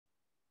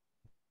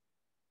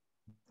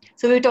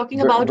So we're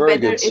talking about very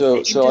whether good. it's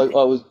So, the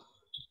I was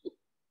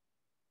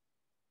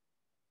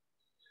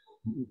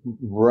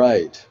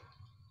right.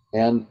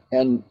 And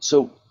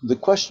so the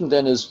question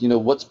then is,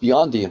 what's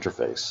beyond the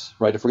interface,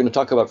 right? If we're going to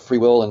talk about free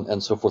will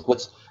and so forth,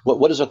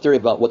 what is our theory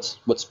about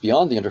what's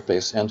beyond the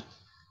interface? And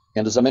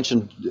as I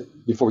mentioned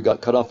before we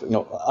got cut off,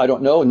 I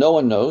don't know. No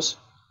one knows.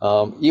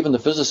 Even the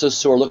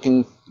physicists who are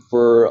looking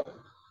for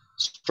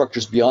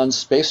structures beyond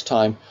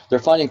space-time, they're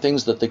finding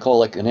things that they call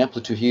like an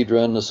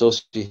amplituhedron,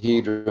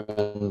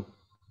 associahedron,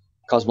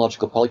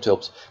 cosmological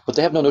polytopes, but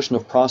they have no notion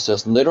of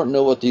process, and they don't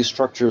know what these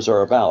structures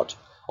are about.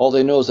 All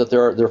they know is that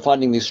they're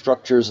finding these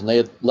structures, and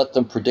they let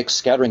them predict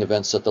scattering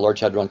events at the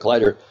Large Hadron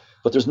Collider,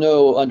 but there's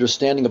no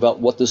understanding about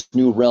what this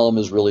new realm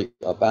is really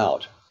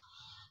about.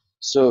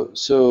 So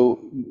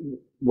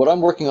what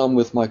I'm working on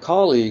with my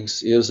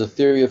colleagues is a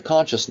theory of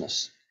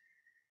consciousness,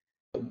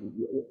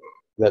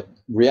 that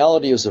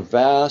reality is a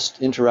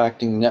vast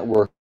interacting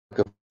network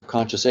of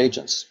conscious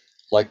agents,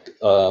 like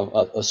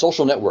a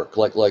social network,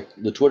 like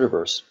the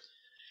Twitterverse.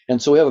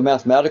 And so we have a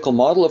mathematical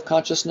model of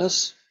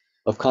consciousness,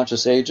 of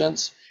conscious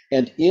agents,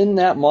 and in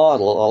that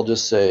model, I'll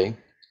just say,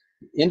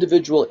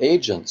 individual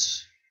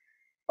agents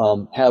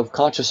have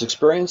conscious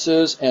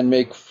experiences and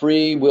make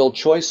free will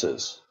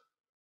choices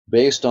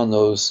based on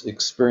those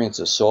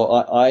experiences. So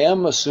I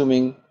am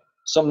assuming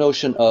some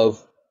notion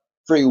of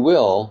free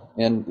will,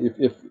 and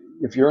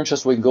if you're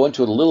interested, we can go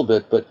into it a little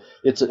bit, but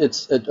it's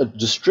a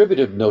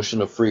distributed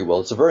notion of free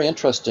will. It's a very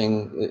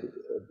interesting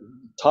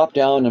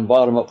top-down and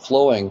bottom-up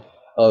flowing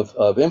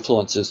of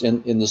influences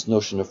in this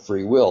notion of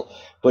free will.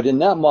 But in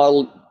that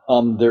model,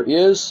 there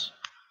is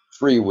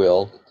free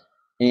will,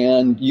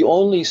 and you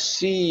only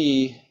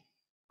see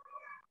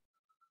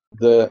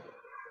the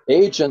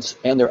agents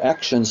and their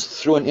actions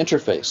through an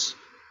interface.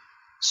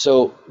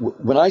 So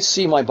when I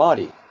see my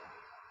body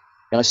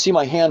and I see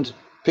my hand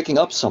picking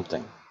up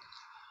something,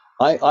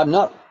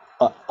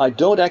 I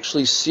don't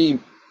actually see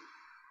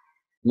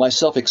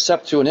myself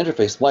except through an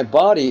interface. My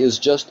body is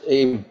just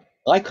a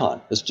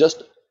icon. It's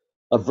just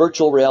a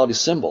virtual reality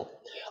symbol.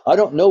 I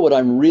don't know what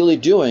I'm really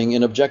doing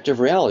in objective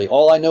reality.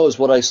 All I know is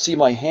what I see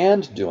my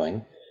hand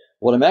doing.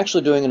 What I'm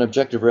actually doing in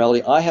objective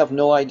reality, I have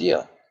no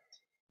idea.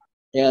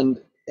 And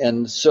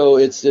so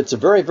it's a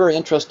very, very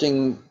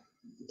interesting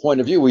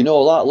point of view. We know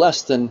a lot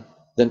less than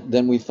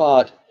we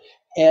thought,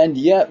 and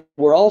yet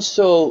we're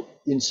also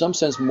in some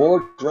sense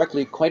more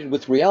directly acquainted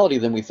with reality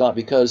than we thought,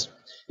 because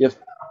if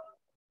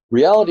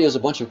reality is a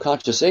bunch of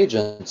conscious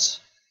agents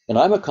and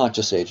I'm a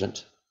conscious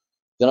agent,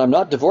 then I'm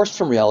not divorced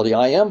from reality.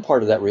 I am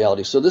part of that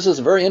reality. So this is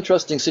a very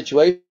interesting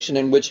situation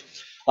in which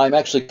I'm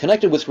actually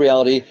connected with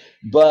reality,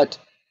 but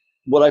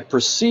what I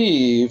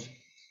perceive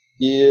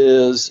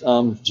is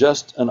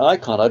just an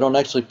icon. I don't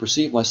actually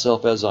perceive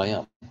myself as I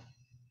am.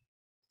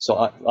 So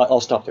I'll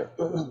stop there.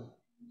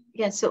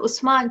 Yes. So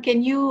Usman,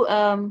 can you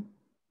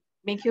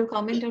make your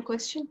comment or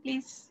question,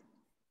 please?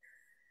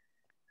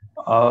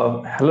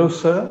 Hello,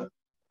 sir.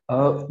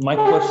 My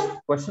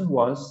question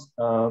was,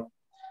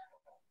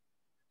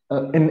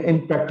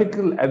 in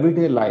practical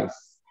everyday life,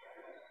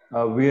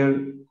 where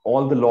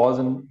all the laws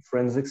and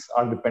forensics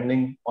are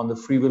depending on the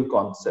free will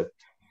concept,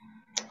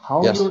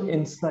 how Yes. your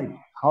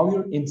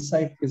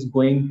insight is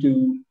going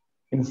to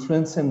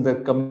influence in the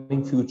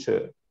coming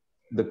future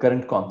the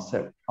current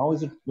concept? How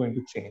is it going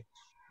to change?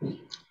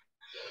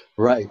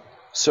 Right.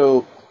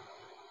 So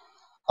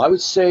I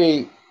would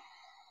say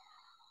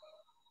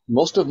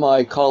most of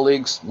my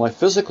colleagues, my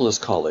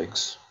physicalist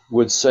colleagues,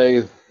 would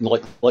say,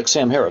 like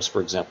Sam Harris,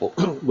 for example,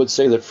 would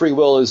say that free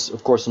will is,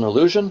 of course, an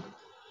illusion.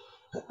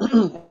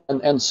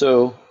 and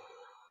so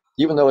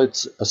even though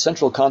it's a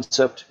central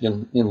concept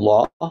in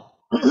law,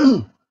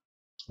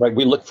 right,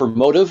 we look for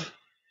motive.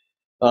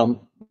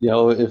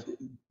 If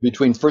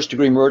between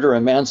first-degree murder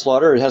and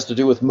manslaughter, it has to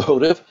do with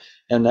motive,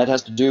 and that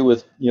has to do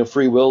with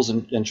free wills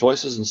and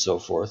choices and so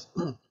forth.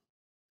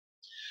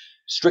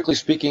 Strictly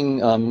speaking,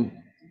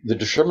 the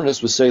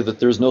determinists would say that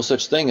there's no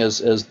such thing as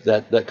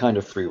that kind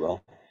of free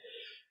will.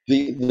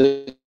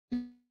 The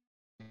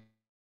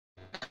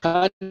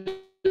kind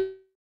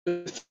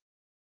of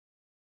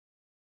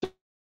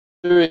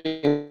theory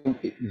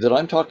that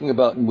I'm talking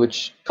about, in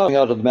which coming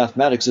out of the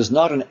mathematics, is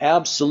not an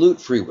absolute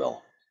free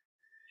will.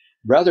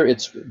 Rather,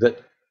 it's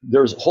that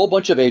there's a whole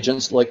bunch of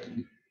agents, like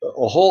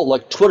a whole,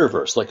 like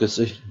Twitterverse, like it's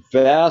a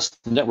vast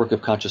network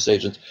of conscious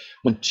agents.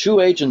 When two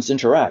agents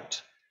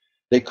interact,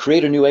 they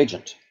create a new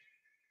agent.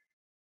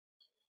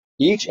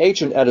 Each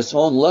agent at its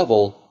own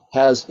level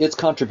has its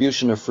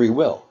contribution of free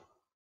will,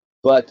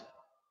 but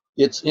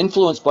it's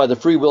influenced by the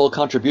free will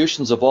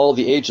contributions of all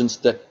the agents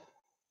that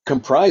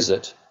comprise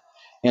it,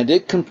 and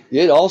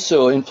it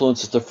also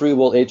influences the free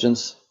will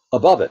agents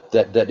above it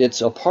that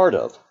it's a part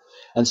of.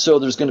 And so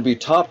there's going to be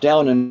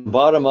top-down and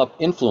bottom-up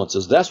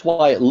influences. That's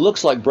why it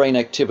looks like brain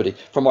activity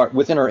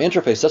within our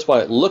interface. That's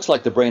why it looks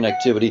like the brain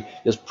activity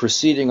is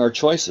preceding our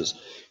choices.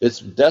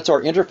 That's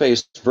our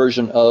interface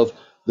version of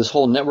this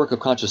whole network of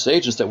conscious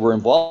agents that we're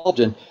involved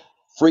in,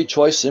 free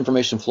choice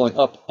information flowing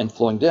up and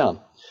flowing down.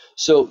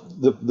 So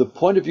the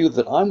point of view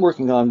that I'm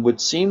working on would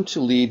seem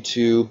to lead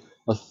to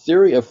a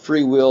theory of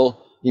free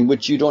will in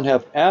which you don't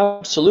have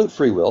absolute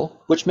free will,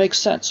 which makes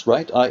sense,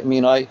 right? I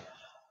mean,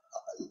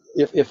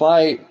 if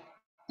I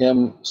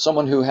am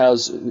someone who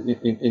has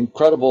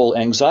incredible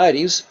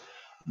anxieties,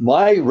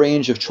 my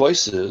range of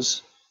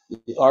choices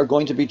are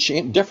going to be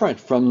different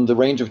from the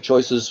range of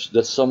choices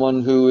that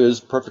someone who is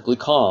perfectly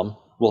calm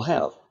will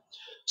have.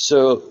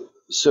 So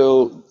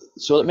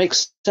it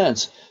makes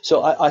sense.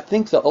 So I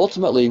think that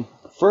ultimately,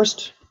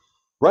 first,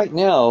 right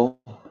now,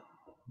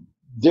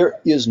 there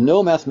is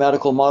no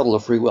mathematical model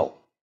of free will.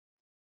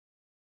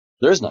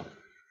 There is none.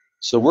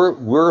 So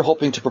we're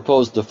hoping to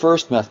propose the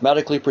first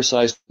mathematically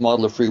precise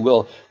model of free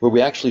will where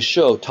we actually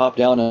show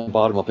top-down and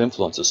bottom-up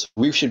influences.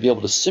 We should be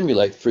able to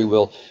simulate free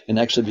will and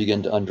actually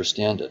begin to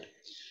understand it.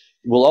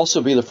 We'll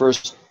also be the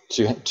first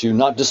to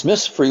not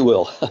dismiss free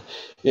will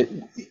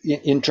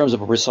in terms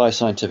of a precise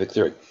scientific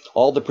theory.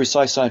 All the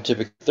precise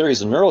scientific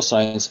theories in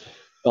neuroscience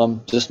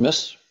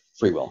dismiss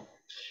free will.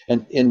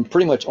 And in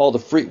pretty much all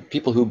the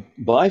people who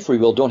buy free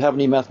will don't have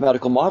any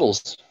mathematical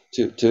models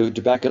to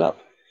back it up.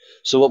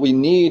 So what we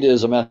need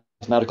is a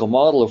mathematical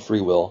model of free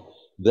will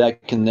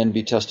that can then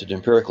be tested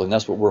empirically, and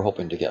that's what we're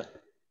hoping to get.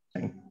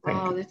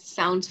 Wow, that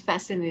sounds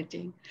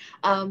fascinating.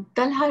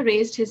 Talha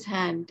raised his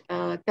hand.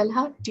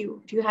 Talha,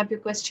 do you have your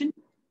question?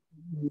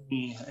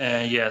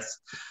 Yes.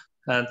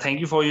 Thank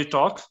you for your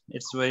talk.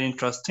 It's very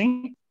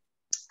interesting.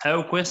 I have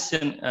a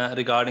question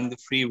regarding the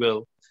free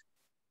will.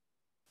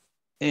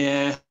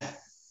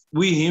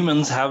 We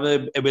humans have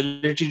the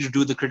ability to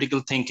do the critical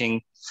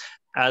thinking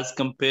as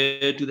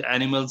compared to the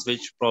animals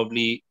which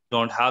probably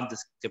don't have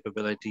this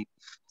capability.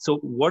 So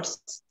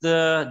what's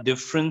the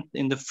difference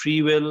in the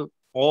free will,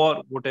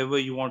 or whatever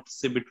you want to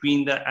say,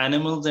 between the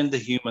animals and the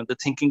human, the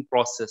thinking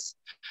process?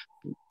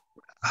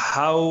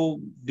 How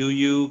do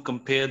you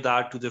compare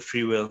that to the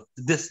free will,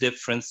 this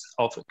difference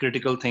of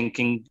critical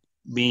thinking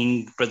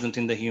being present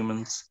in the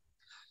humans?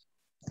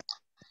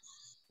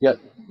 Yeah,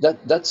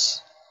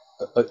 that's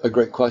a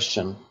great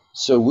question.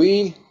 So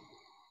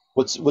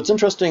what's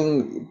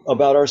interesting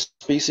about our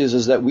species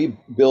is that we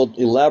build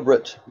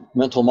elaborate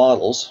mental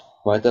models,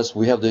 right?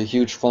 We have the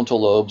huge frontal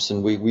lobes,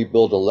 and we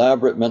build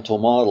elaborate mental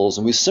models,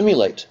 and we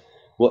simulate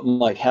what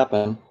might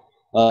happen,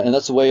 and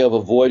that's a way of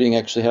avoiding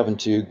actually having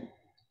to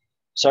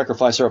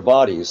sacrifice our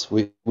bodies.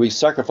 We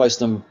sacrifice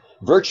them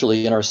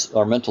virtually in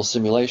our mental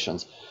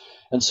simulations.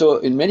 And so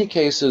in many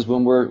cases,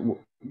 when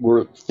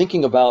we're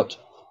thinking about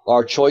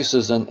our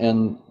choices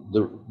and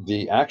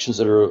the actions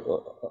that are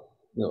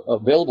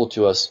available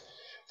to us,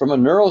 from a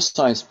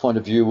neuroscience point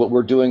of view, what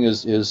we're doing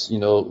is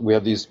we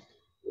have these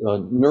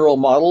neural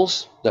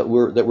models that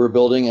we're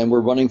building, and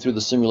we're running through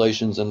the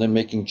simulations and then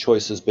making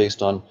choices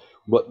based on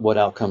what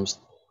outcomes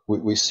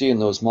we see in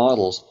those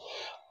models.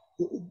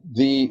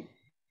 The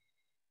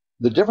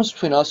difference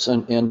between us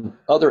and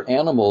other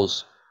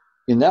animals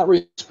in that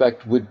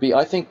respect would be,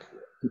 I think,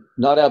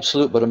 not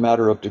absolute, but a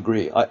matter of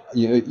degree.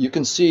 You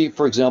can see,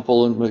 for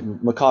example, in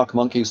macaque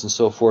monkeys and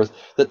so forth,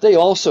 that they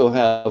also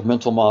have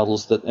mental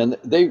models and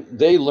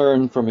they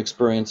learn from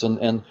experience,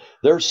 and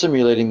they're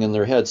simulating in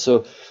their head.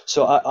 So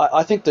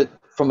I think that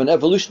from an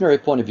evolutionary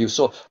point of view,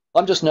 so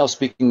I'm just now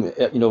speaking,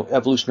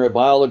 evolutionary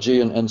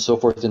biology and so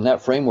forth in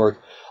that framework,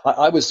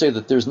 I would say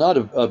that there's not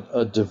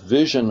a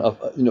division of,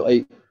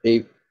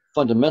 a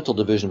fundamental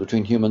division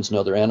between humans and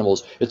other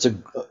animals. It's a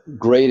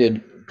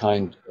graded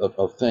kind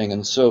of thing,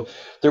 and so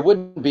there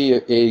wouldn't be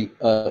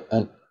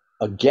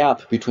a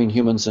gap between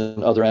humans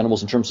and other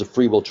animals in terms of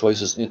free will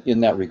choices in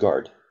that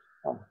regard.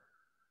 Does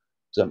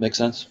that make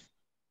sense?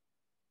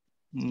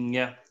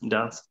 Yeah, it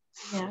does.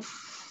 Yeah.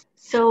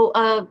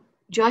 So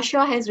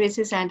Joshua has raised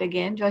his hand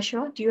again.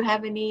 Joshua, do you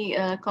have any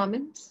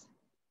comments?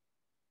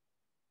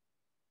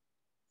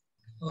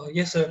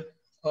 Yes, sir.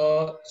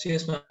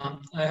 Yes,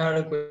 ma'am. I had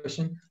a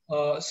question.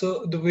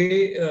 So the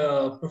way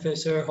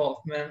Professor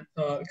Hoffman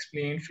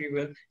explained free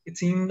will, it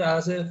seemed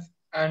as if,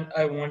 and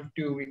I want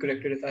to be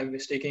corrected if I'm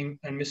mistaking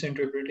and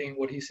misinterpreting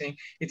what he's saying,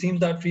 it seems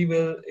that free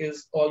will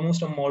is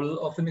almost a model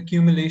of an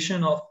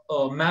accumulation of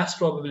mass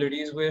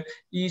probabilities where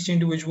each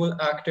individual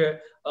actor,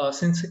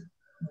 since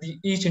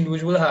each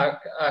individual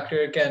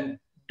actor can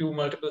do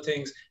multiple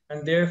things,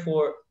 and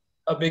therefore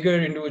a bigger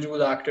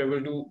individual actor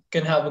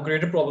can have a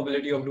greater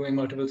probability of doing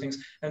multiple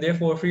things, and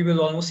therefore free will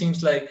almost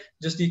seems like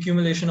just the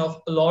accumulation of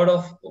a lot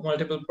of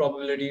multiple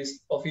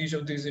probabilities of each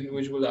of these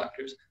individual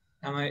actors.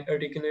 Am I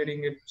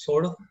articulating it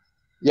sort of?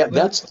 Yeah,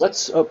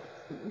 that's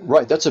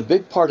right. That's a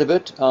big part of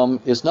it.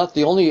 It's not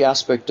the only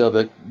aspect of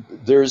it.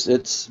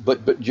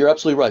 But you're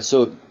absolutely right.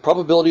 So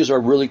probabilities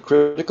are really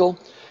critical,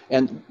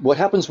 and what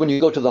happens when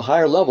you go to the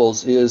higher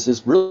levels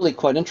is really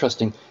quite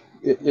interesting.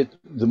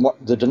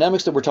 The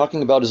dynamics that we're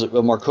talking about is a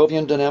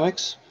Markovian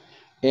dynamics,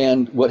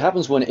 and what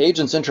happens when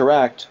agents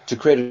interact to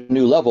create a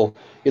new level,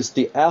 it's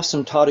the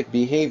asymptotic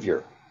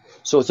behavior.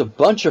 So it's a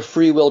bunch of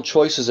free will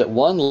choices at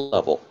one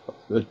level,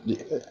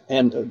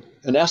 and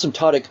an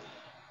asymptotic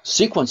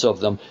sequence of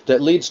them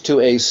that leads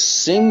to a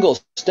single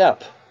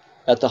step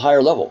at the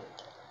higher level.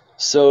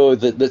 So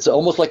that's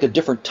almost like a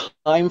different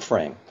time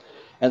frame.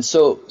 And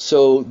so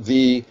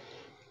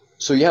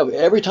so you have,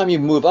 every time you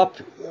move up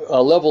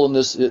a level in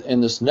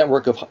this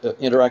network of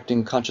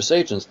interacting conscious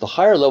agents, the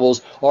higher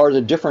levels are at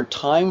a different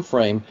time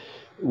frame,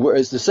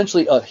 whereas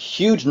essentially a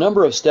huge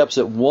number of steps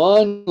at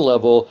one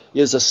level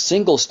is a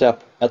single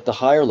step at the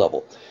higher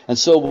level. And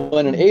so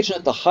when an agent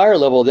at the higher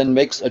level then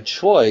makes a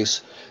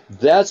choice,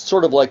 that's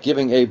sort of like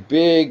giving a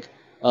big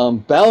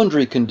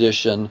boundary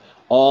condition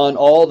on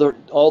all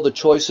the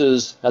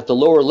choices at the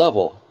lower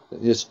level.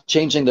 It's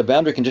changing the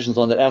boundary conditions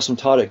on that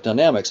asymptotic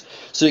dynamics.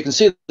 So you can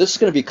see this is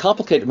going to be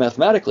complicated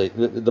mathematically.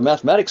 The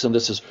mathematics of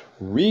this is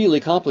really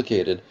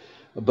complicated.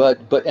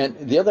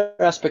 And the other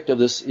aspect of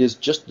this is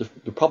just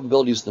the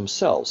probabilities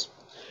themselves.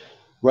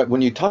 Right?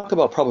 When you talk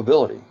about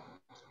probability,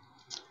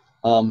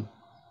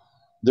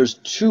 there's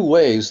two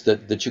ways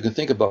that you can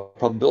think about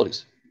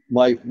probabilities.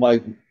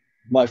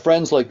 My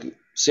friends like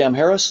Sam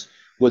Harris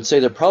would say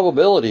that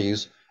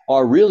probabilities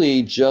are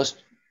really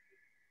just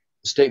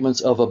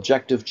statements of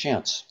objective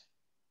chance.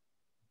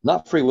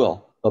 Not free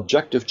will,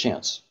 objective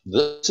chance.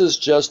 This is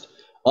just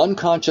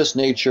unconscious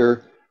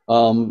nature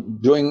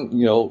throwing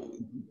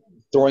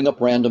up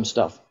random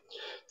stuff.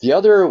 The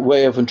other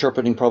way of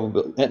interpreting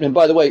probability, and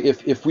by the way,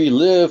 if we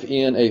live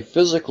in a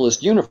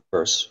physicalist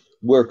universe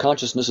where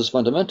consciousness is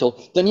fundamental,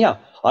 then yeah,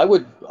 I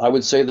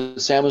would say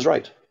that Sam is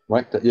right.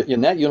 In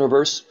that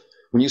universe,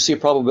 when you see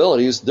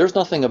probabilities, there's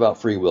nothing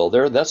about free will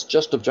there. That's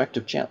just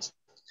objective chance.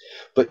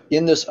 But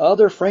in this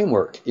other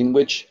framework in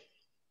which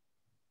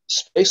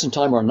space and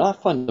time are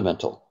not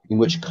fundamental, in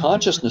which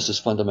consciousness is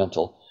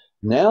fundamental,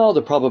 now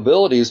the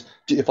probabilities,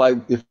 if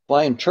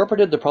I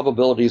interpreted the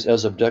probabilities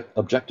as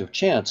objective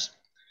chance,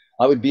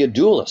 I would be a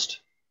dualist,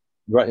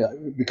 right?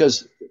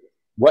 Because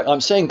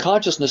I'm saying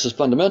consciousness is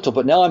fundamental,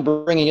 but now I'm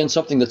bringing in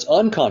something that's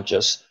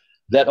unconscious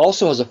that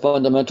also has a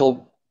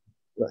fundamental,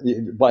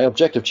 by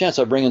objective chance,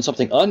 I bring in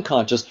something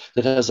unconscious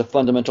that has a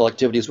fundamental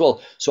activity as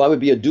well. So I would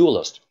be a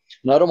dualist.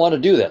 And I don't want to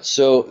do that.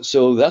 So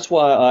that's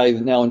why I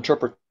now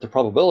interpret the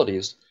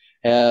probabilities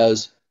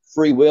as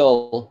free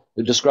will,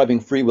 describing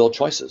free will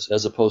choices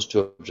as opposed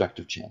to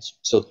objective chance.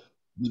 So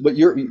what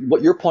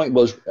your point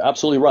was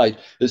absolutely right.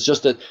 It's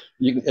just that,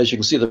 as you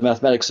can see, the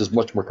mathematics is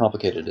much more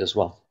complicated as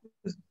well.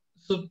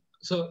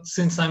 So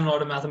since I'm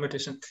not a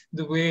mathematician,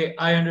 the way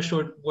I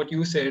understood what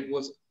you said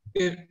was,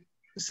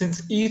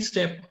 since each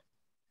step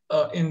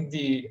in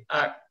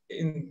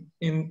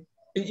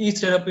each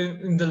step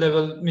in the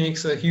level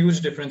makes a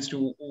huge difference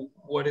to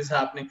what is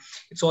happening.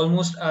 It's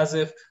almost as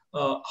if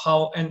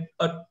how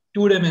a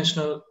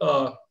two-dimensional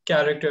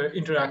character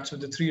interacts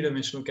with the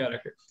three-dimensional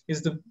character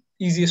is the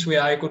easiest way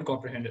I could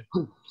comprehend it.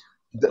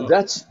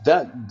 That's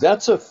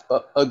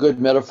a good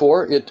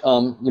metaphor. It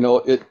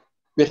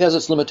has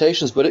its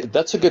limitations, but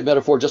that's a good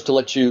metaphor just to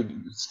let you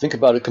think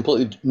about a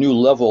completely new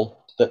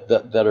level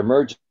that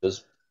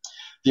emerges.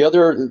 The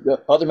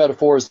other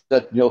metaphor is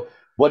that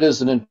what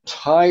is an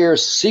entire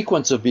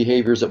sequence of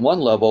behaviors at one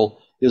level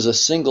is a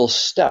single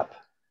step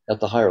at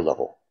the higher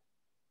level.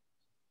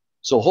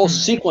 So a whole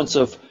sequence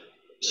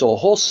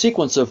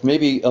of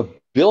maybe a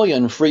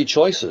billion free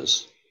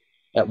choices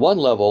at one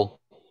level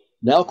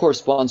now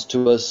corresponds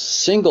to a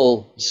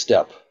single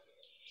step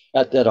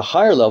at a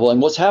higher level.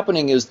 And what's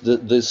happening is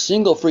the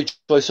single free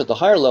choice at the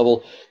higher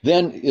level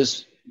then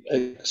is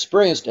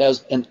experienced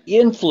as an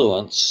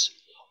influence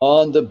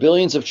on the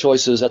billions of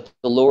choices at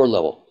the lower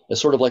level.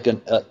 It's sort of like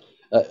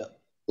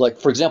like,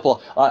 for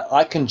example,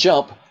 I can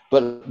jump,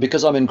 but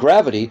because I'm in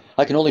gravity,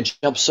 I can only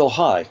jump so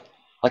high.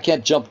 I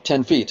can't jump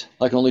 10 feet.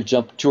 I can only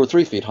jump 2 or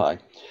 3 feet high.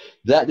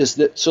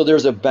 So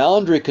there's a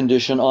boundary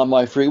condition on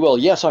my free will.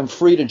 Yes, I'm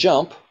free to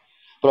jump,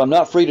 but I'm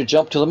not free to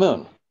jump to the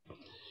moon.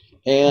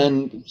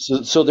 And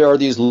so there are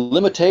these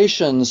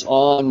limitations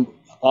on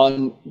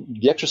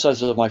the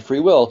exercises of my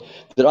free will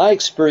that I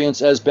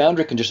experience as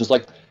boundary conditions,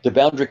 like the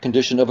boundary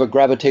condition of a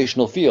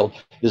gravitational field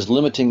is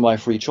limiting my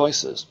free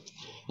choices.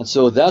 And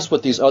so that's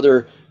what these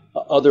other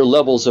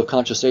levels of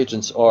conscious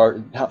agents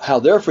are, how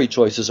their free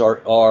choices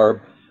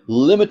are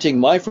limiting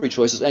my free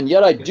choices. And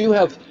yet I do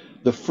have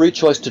the free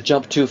choice to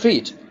jump 2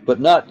 feet,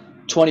 but not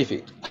 20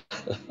 feet.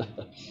 Does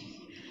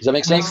that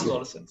make sense? Makes a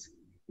lot of sense.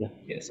 Yeah.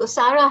 Yes. So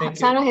Sarah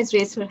has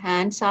raised her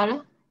hand.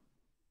 Sarah?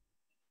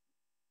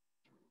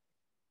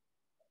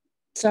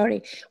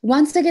 Sorry.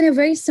 Once again, a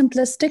very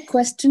simplistic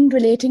question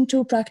relating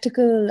to the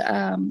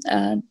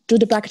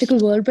practical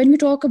world. When we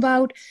talk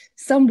about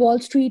some Wall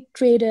Street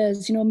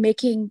traders,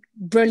 making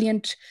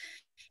brilliant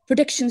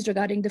predictions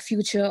regarding the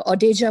future or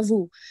deja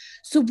vu.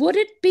 So would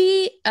it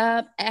be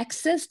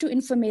access to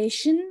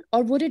information,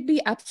 or would it be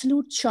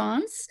absolute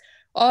chance,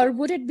 or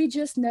would it be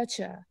just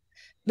nurture?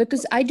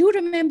 Because I do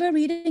remember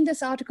reading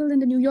this article in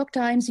the New York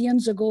Times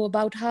years ago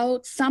about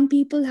how some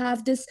people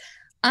have this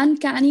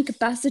uncanny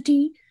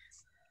capacity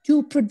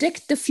to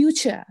predict the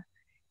future.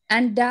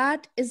 And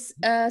that is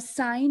a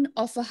sign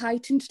of a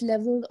heightened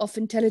level of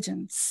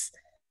intelligence.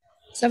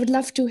 So I would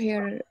love to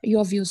hear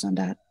your views on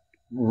that.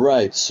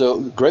 Right. So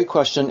great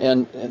question.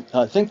 And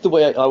I think the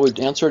way I would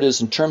answer it is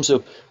in terms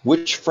of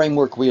which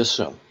framework we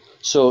assume.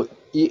 So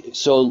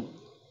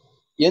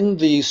in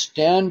the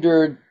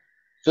standard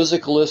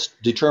physicalist,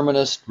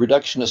 determinist,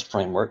 reductionist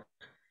framework,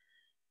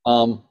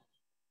 There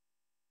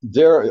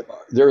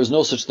is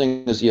no such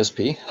thing as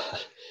ESP.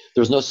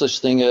 There's no such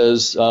thing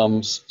as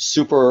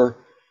super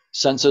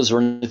senses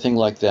or anything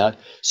like that.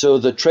 So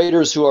the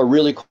traders who are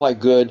really quite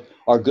good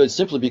are good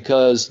simply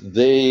because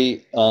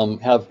they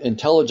have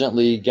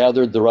intelligently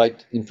gathered the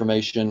right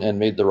information and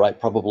made the right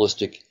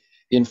probabilistic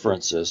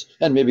inferences,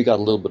 and maybe got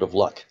a little bit of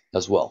luck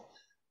as well.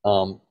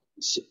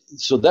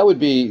 So that would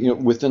be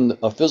within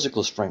a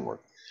physicalist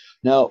framework.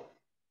 Now,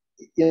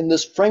 in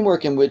this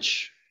framework in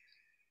which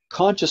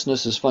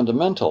consciousness is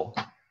fundamental,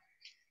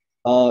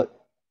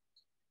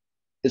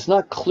 it's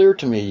not clear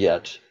to me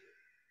yet.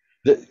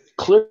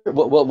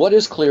 What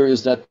is clear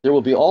is that there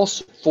will be all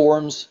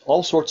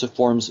sorts of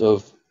forms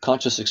of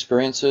conscious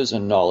experiences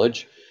and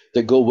knowledge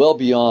that go well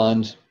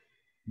beyond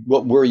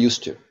what we're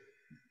used to.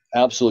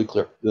 Absolutely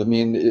clear. I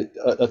mean,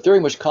 a theory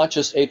in which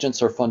conscious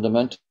agents are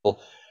fundamental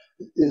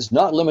is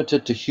not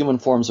limited to human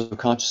forms of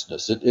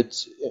consciousness.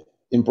 It's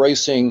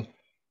embracing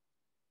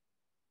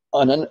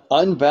an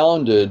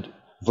unbounded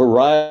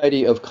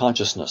variety of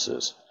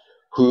consciousnesses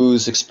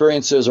whose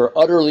experiences are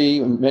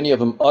many of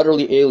them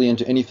utterly alien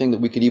to anything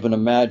that we could even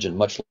imagine,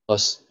 much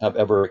less have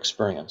ever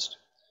experienced.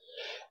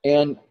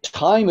 And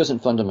time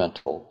isn't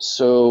fundamental.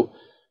 So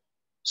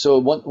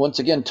once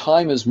again,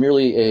 time is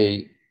merely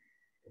a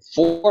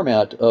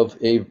format of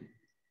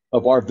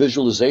our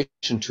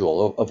visualization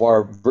tool, of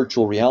our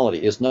virtual reality.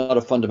 It's not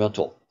a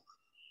fundamental.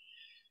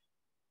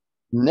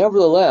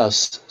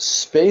 Nevertheless,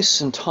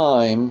 space and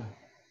time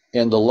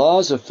and the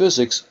laws of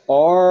physics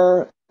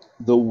are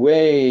the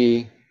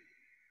way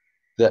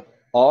that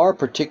our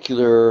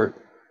particular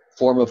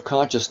form of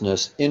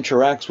consciousness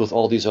interacts with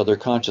all these other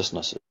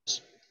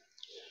consciousnesses.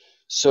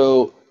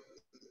 So,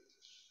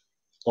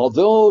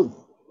 although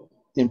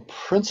in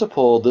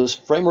principle this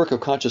framework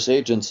of conscious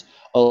agents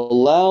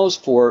allows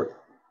for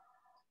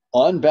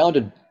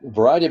unbounded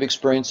variety of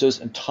experiences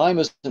and time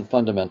isn't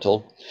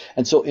fundamental,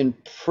 and so in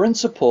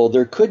principle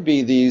there could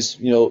be these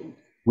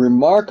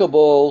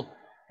remarkable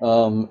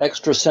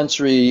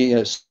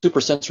extrasensory,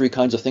 supersensory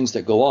kinds of things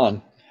that go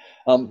on.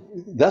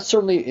 That's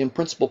certainly in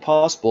principle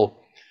possible.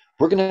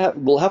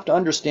 We'll have to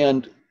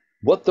understand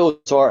what those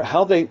are,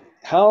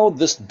 how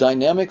this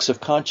dynamics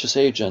of conscious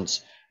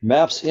agents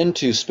maps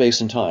into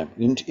space and time,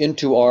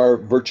 into our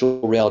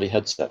virtual reality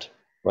headset,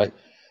 right?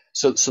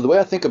 So the way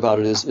I think about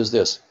it is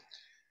this.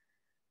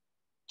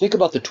 Think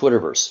about the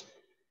Twitterverse.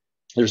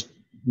 There's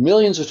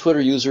millions of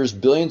Twitter users,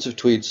 billions of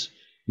tweets.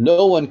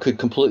 No one could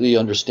completely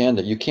understand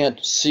it. You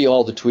can't see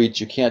all the tweets.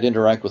 You can't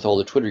interact with all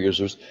the Twitter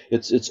users.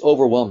 It's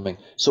overwhelming.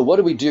 So what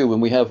do we do when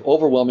we have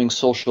overwhelming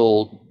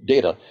social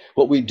data?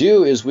 What we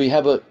do is we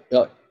have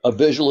a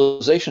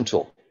visualization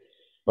tool,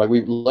 right?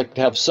 We like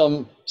to have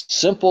some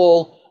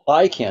simple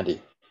eye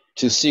candy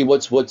to see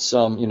what's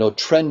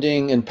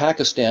trending in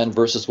Pakistan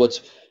versus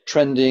what's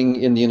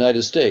trending in the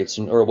United States,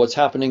 or what's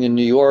happening in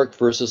New York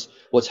versus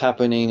what's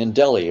happening in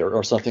Delhi,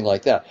 or something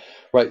like that.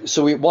 Right,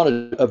 so we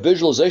wanted a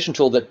visualization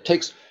tool that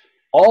takes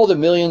all the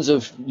millions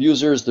of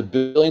users, the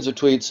billions of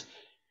tweets,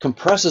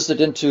 compresses it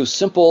into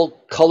simple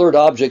colored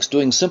objects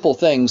doing simple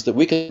things that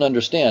we can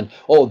understand.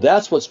 Oh,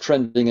 that's what's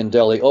trending in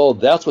Delhi. Oh,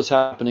 that's what's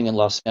happening in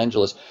Los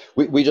Angeles.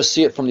 We just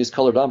see it from these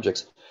colored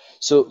objects.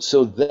 So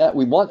that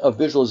we want a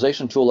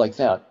visualization tool like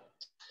that.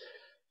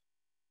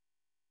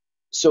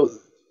 So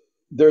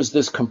there's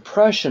this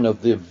compression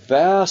of the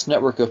vast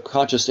network of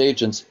conscious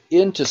agents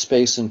into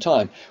space and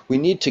time. We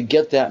need to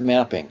get that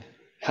mapping.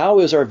 How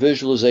is our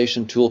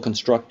visualization tool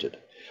constructed?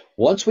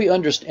 Once we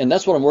understand, and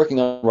that's what I'm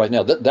working on right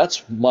now.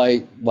 That's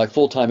my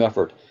full-time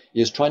effort,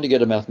 is trying to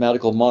get a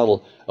mathematical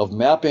model of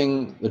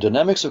mapping the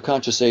dynamics of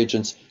conscious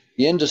agents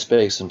into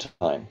space and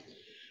time.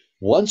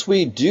 Once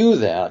we do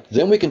that,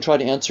 then we can try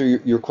to answer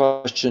your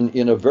question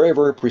in a very,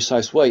 very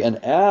precise way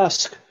and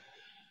ask,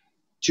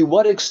 to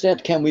what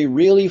extent can we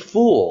really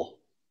fool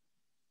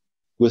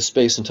with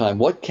space and time?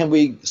 What can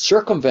we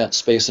circumvent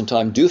space and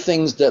time, do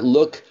things that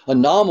look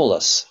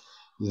anomalous,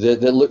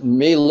 that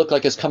may look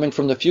like it's coming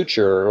from the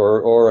future,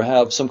 or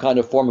have some kind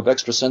of form of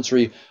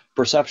extrasensory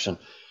perception?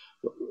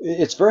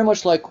 It's very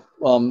much like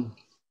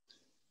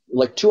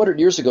 200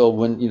 years ago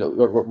when,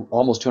 or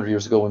almost 200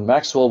 years ago when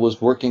Maxwell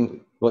was working,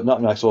 well,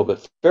 not Maxwell,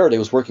 but Faraday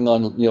was working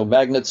on,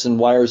 magnets and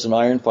wires and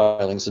iron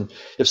filings. And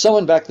if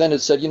someone back then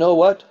had said, you know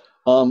what,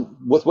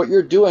 with what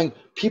you're doing,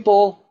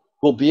 people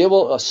will be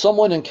able,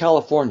 someone in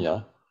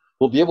California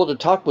will be able to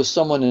talk with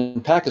someone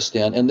in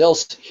Pakistan, and they'll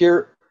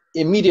hear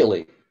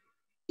immediately,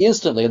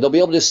 instantly, and they'll be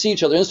able to see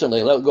each other instantly.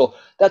 And they'll go,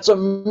 that's a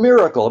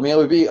miracle. I mean, it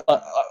would be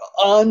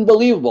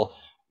unbelievable.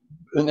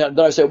 And then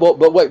I say, well,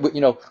 but wait,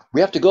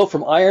 we have to go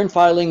from iron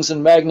filings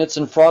and magnets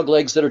and frog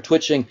legs that are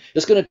twitching.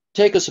 It's going to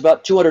take us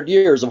about 200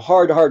 years of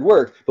hard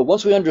work. But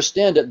once we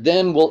understand it,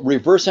 then we'll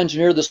reverse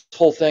engineer this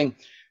whole thing.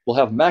 We'll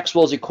have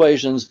Maxwell's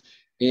equations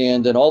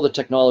and then all the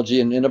technology.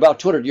 And in about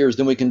 200 years,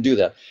 then we can do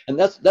that. And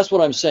that's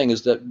what I'm saying,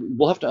 is that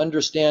we'll have to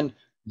understand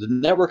the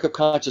network of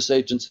conscious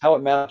agents, how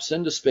it maps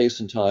into space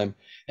and time.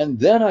 And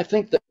then I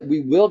think that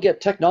we will get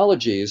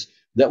technologies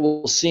that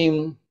will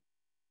seem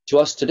to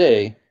us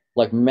today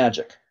like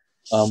magic.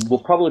 We'll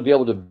probably be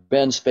able to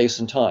bend space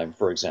and time,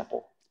 for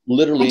example.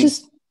 literally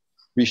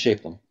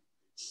reshape them.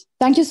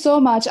 Thank you so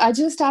much. I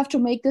just have to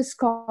make this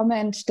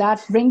comment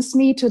that brings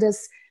me to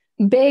this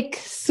big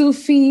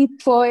Sufi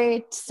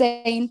poet,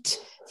 saint,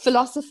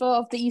 philosopher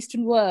of the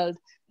Eastern world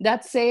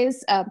that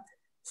says,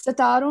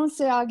 Sataron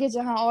se aage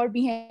jahan aur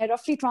bhi hai.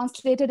 Roughly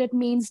translated, it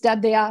means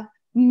that there are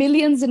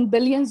millions and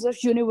billions of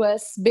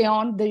universe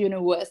beyond the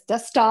universe, the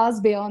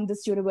stars beyond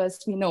this universe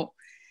we know.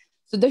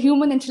 So the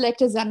human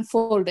intellect is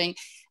unfolding.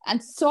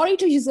 And sorry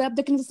to usurp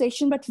the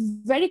conversation, but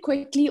very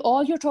quickly,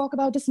 all your talk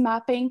about is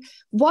mapping.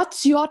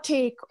 What's your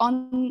take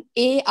on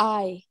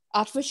AI,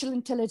 artificial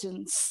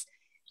intelligence?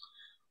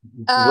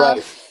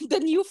 Right. The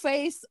new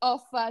face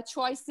of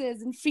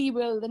choices and free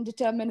will and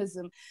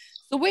determinism.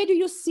 So where do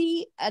you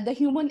see the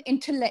human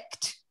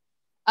intellect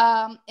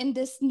in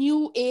this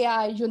new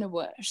AI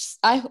universe?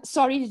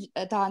 Sorry,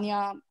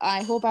 Tanya,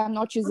 I hope I'm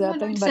not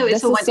usurping, but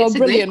this is so it's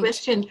brilliant. A great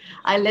question.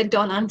 I'll let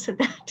Don answer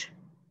that.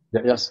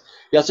 Yes,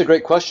 that's a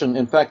great question.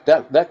 In fact,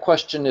 that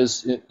question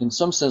is, in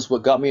some sense,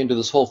 what got me into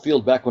this whole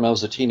field back when I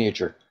was a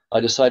teenager. I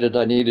decided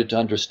I needed to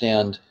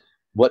understand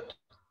what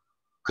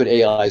could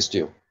AIs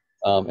do,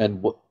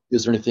 and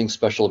is there anything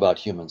special about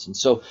humans? And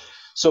so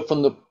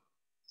from the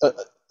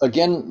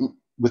again,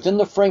 within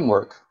the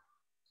framework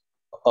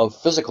of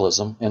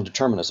physicalism and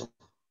determinism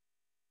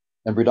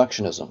and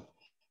reductionism,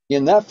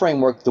 in that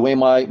framework, the way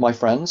my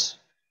friends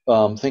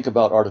think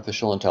about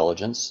artificial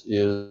intelligence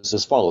is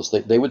as follows.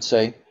 They would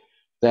say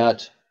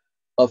that,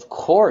 of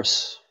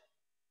course,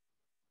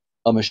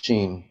 a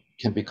machine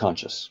can be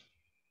conscious.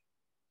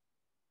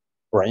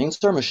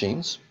 Brains are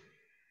machines,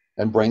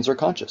 and brains are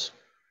conscious.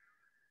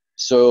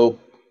 So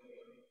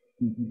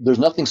there's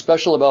nothing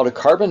special about a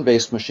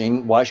carbon-based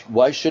machine.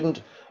 Why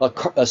shouldn't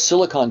a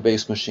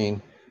silicon-based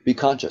machine be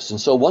conscious?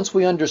 And so once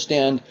we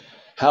understand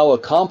how a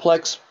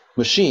complex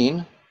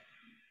machine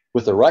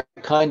with the right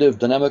kind of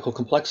dynamical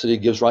complexity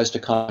gives rise to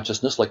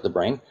consciousness, like the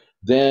brain,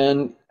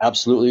 then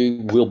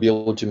absolutely we'll be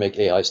able to make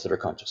AIs that are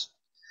conscious.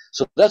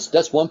 So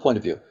that's one point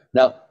of view.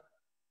 Now,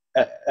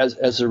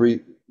 as a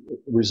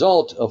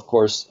result, of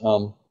course,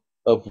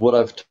 of what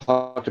I've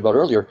talked about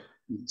earlier,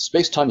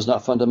 space-time is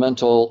not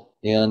fundamental,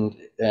 and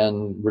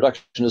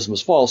reductionism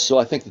is false. So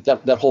I think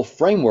that whole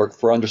framework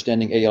for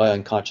understanding AI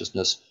and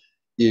consciousness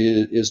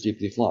is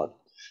deeply flawed.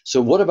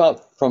 So what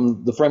about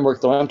from the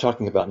framework that I'm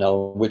talking about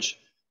now, which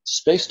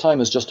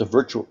space-time is just a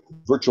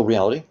virtual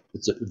reality.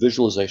 It's a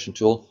visualization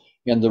tool.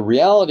 And the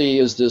reality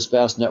is this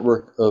vast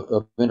network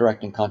of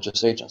interacting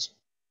conscious agents.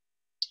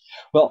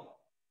 Well,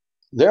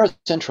 there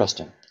it's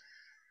interesting.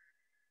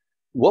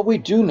 What we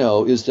do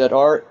know is that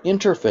our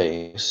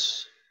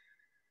interface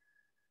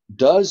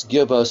does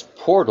give us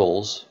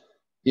portals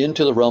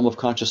into the realm of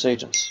conscious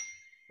agents,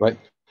 right?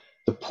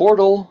 The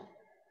portal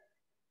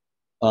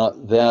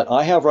that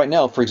I have right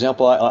now, for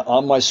example,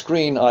 on my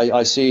screen,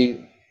 I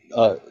see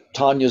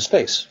Tanya's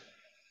face,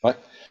 right?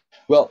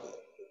 Well,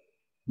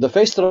 the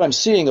face that I'm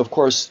seeing, of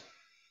course,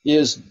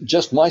 is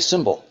just my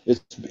symbol.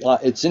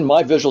 It's in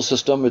my visual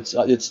system.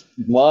 It's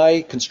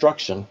my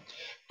construction,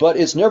 but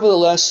it's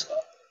nevertheless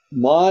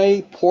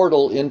my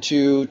portal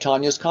into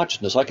Tanya's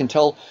consciousness. I can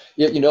tell,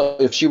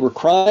 if she were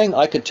crying,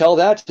 I could tell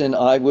that, and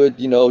I would,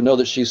 know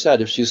that she's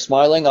sad. If she's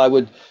smiling, I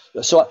would.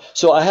 So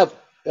I have,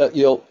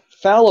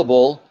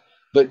 fallible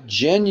but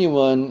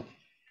genuine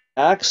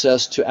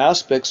access to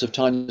aspects of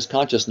Tanya's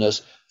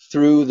consciousness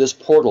through this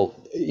portal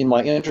in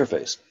my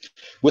interface.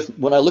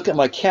 When I look at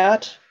my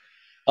cat,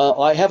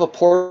 I have a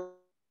portal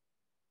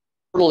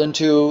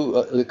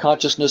into the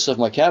consciousness of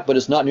my cat, but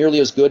it's not nearly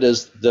as good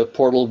as the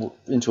portal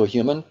into a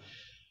human.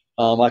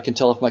 I can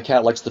tell if my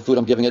cat likes the food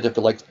I'm giving it, if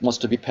it wants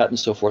to be pet, and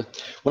so forth.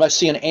 When I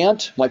see an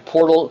ant, my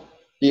portal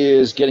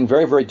is getting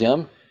very, very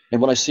dim. And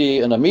when I see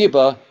an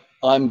amoeba,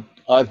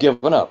 I've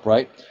given up,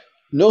 right?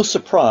 No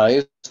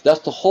surprise,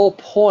 that's the whole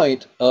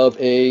point of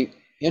a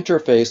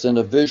interface and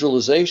a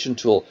visualization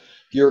tool.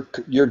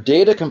 You're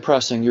data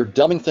compressing, you're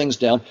dumbing things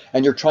down,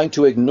 and you're trying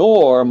to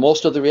ignore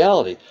most of the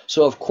reality.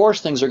 So of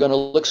course things are going to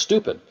look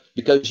stupid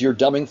because you're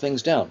dumbing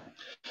things down.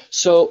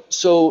 So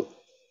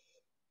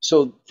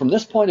from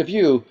this point of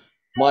view,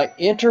 my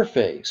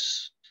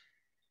interface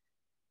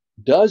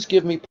does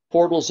give me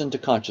portals into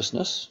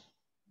consciousness.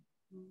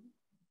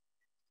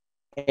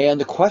 And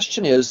the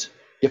question is,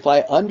 if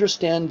I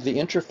understand the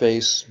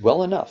interface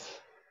well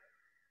enough,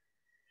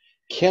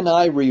 can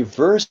I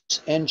reverse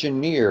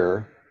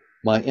engineer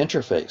my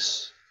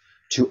interface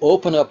to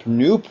open up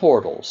new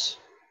portals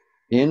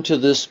into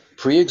this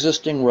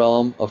pre-existing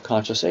realm of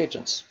conscious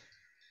agents?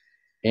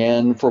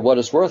 And for what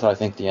it's worth, I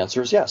think the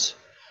answer is yes.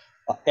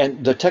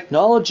 And the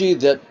technology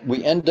that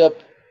we end up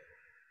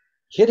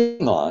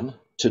hitting on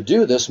to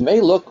do this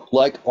may look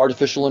like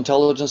artificial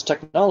intelligence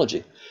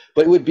technology,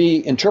 but it would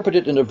be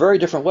interpreted in a very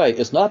different way.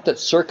 It's not that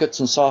circuits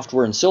and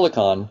software and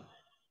silicon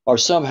are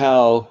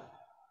somehow,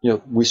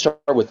 we start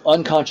with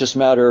unconscious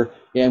matter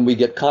and we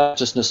get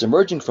consciousness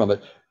emerging from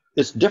it.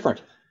 It's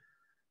different.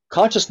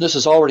 Consciousness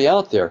is already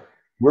out there.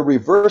 We're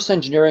reverse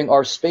engineering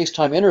our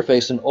space-time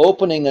interface and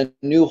opening a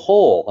new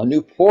hole, a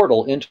new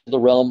portal into the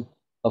realm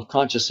of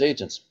conscious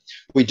agents.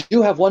 We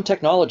do have one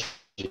technology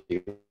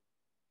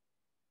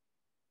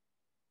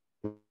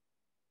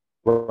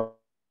right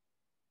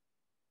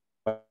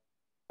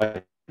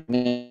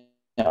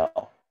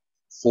now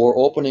for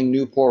opening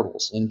new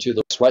portals into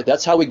the right.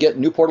 That's how we get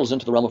new portals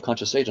into the realm of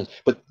conscious agents.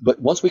 But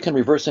once we can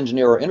reverse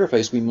engineer our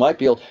interface, we might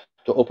be able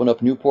to open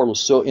up new portals.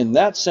 So in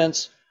that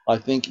sense, I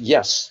think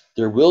yes,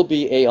 there will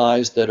be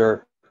AIs that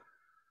are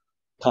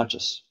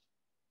conscious.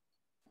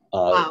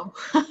 Wow.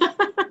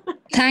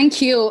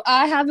 Thank you.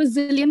 I have a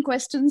zillion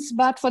questions,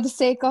 but for the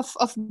sake of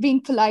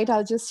being polite,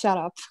 I'll just shut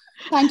up.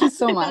 Thank you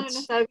so much.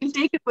 No, I will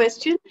take a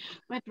question.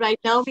 But right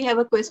now we have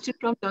a question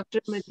from Dr.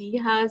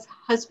 Madiha's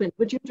husband.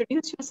 Would you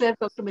introduce yourself,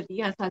 Dr.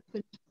 Madiha's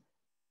husband?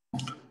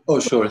 Oh,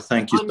 sure.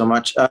 Thank you so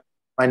much.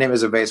 My name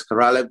is Avais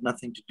Karalev.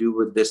 Nothing to do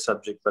with this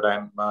subject, but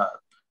I'm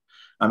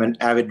an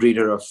avid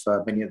reader of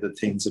many of the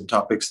things and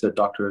topics that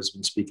Doctor has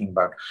been speaking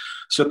about.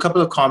 So a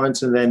couple of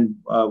comments and then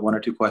one or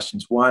two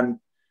questions. One,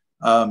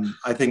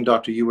 I think,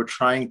 Doctor, you were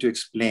trying to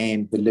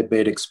explain the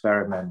Libet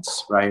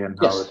experiments, right? And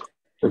how,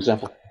 for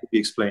example, be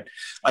explained.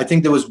 I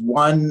think there was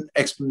one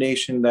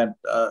explanation that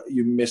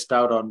you missed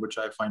out on, which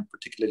I find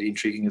particularly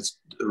intriguing, is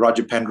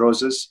Roger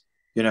Penrose's,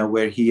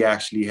 where he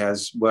actually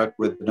has worked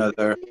with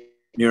another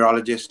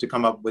neurologist to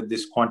come up with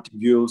this quantum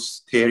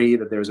views theory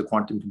that there's a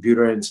quantum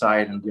computer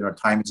inside, and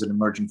time is an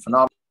emerging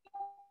phenomenon.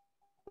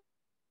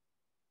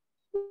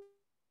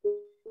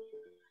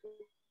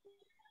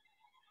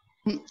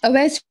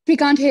 Avais, we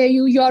can't hear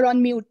you. You're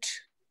on mute.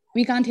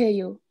 We can't hear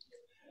you.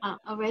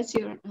 Avais,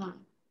 you're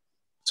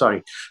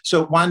Sorry.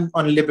 So one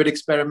on Libet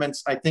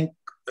experiments, I think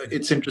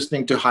it's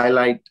interesting to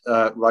highlight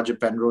Roger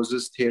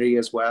Penrose's theory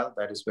as well.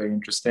 That is very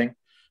interesting.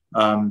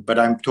 But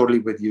I'm totally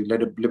with you.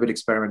 Libet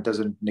experiment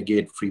doesn't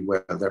negate free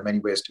will. There are many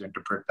ways to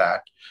interpret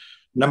that.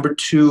 Number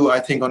two, I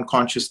think on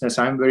consciousness,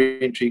 I'm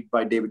very intrigued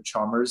by David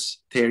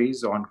Chalmers'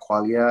 theories on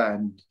qualia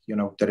and,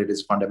 that it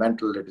is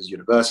fundamental, it is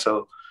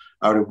universal,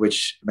 out of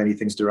which many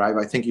things derive.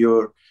 I think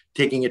you're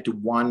taking it to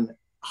one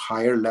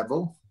higher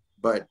level,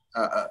 but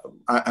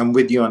I'm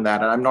with you on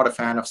that. And I'm not a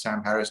fan of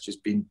Sam Harris,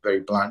 just being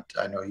very blunt.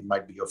 I know he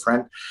might be your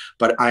friend,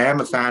 but I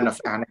am a fan of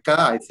Annika.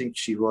 I think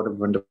she wrote a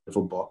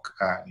wonderful book.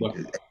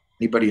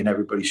 Anybody and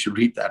everybody should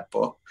read that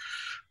book.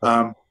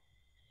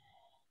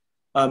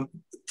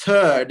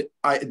 Third,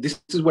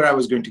 this is where I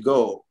was going to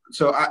go.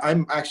 So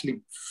I'm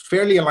actually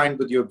fairly aligned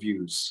with your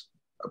views,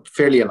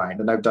 fairly aligned.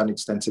 And I've done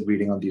extensive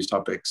reading on these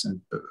topics.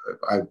 And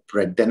I've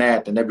read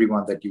Dennett and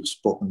everyone that you've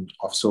spoken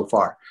of so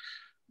far.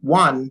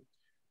 One,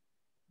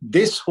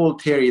 this whole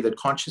theory that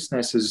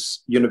consciousness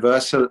is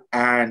universal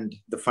and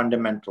the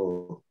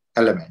fundamental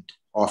element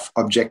of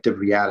objective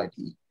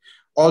reality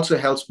also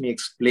helps me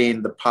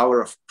explain the power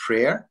of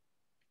prayer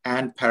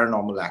and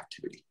paranormal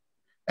activity.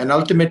 And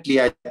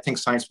ultimately, I think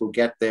science will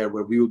get there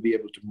where we will be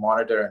able to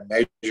monitor and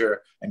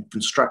measure and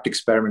construct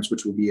experiments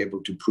which will be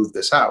able to prove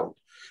this out,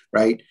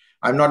 right?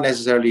 I'm not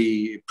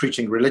necessarily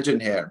preaching religion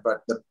here,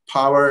 but the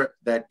power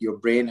that your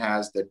brain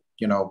has, that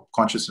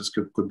consciousness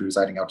could be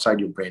residing outside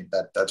your brain,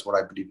 that's what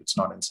I believe. It's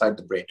not inside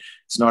the brain.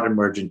 It's not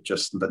emergent,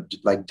 just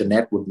like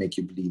Dennett would make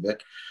you believe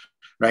it,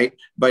 right?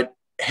 But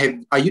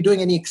are you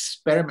doing any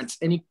experiments,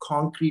 any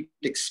concrete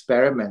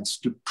experiments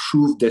to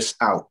prove this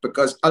out?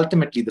 Because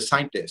ultimately the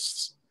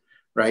scientists,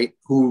 right,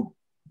 who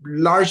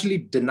largely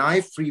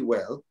deny free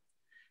will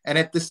and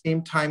at the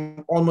same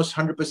time almost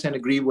 100%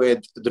 agree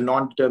with the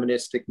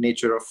non-deterministic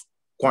nature of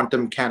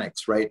quantum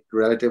mechanics, right?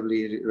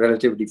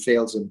 Relativity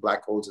fails in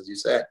black holes, as you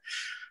said.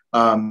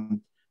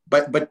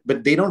 But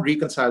they don't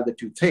reconcile the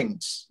two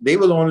things. They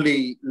will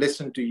only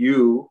listen to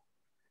you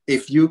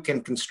if you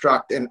can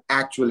construct an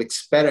actual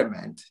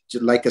experiment,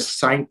 like a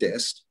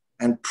scientist,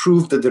 and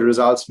prove that the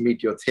results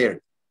meet your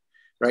theory,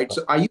 right?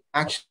 So are you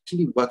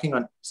actually working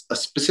on a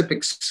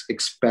specific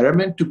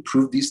experiment to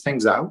prove these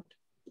things out?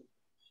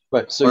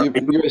 Right. So are you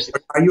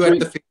at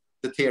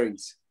the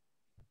theories?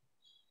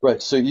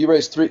 Right. So you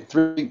raised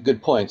three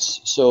good points.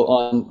 So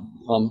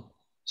on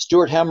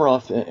Stuart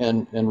Hameroff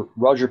and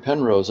Roger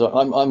Penrose,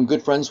 I'm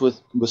good friends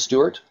with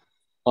Stuart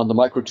on the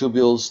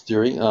microtubules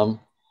theory.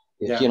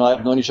 He and I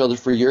have known each other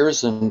for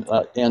years,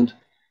 and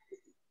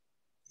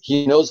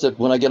he knows that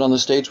when I get on the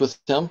stage with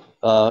him,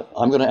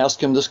 I'm going to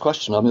ask him this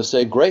question. I'm going to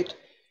say, great.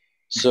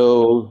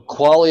 So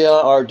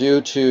qualia are due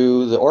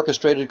to the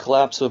orchestrated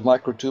collapse of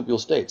microtubule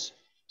states.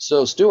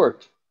 So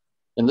Stuart,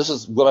 and this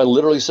is what I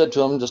literally said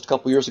to him just a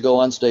couple years ago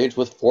on stage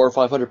with 400 or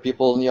 500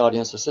 people in the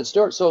audience. I said,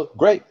 Stuart, so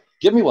great,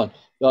 give me one.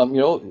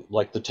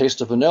 Like the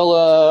taste of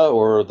vanilla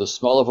or the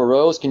smell of a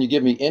rose. Can you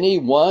give me any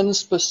one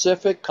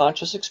specific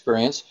conscious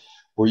experience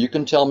where you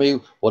can tell me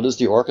what is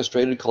the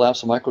orchestrated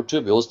collapse of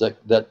microtubules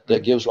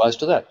that gives rise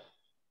to that?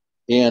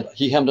 And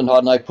he hemmed and hawed,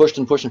 and I pushed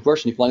and pushed and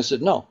pushed, and he finally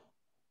said no.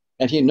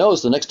 And he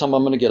knows the next time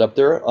I'm going to get up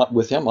there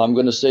with him, I'm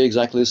going to say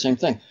exactly the same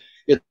thing.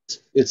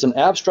 It's an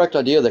abstract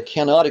idea that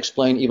cannot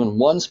explain even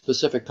one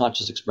specific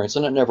conscious experience,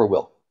 and it never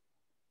will.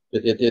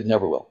 It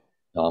never will.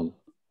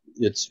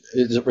 It's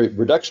a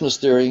reductionist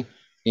theory,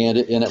 and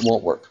it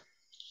won't work.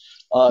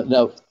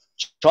 Now,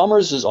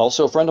 Chalmers is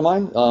also a friend of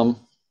mine.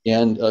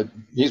 And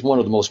he's one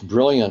of the most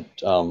brilliant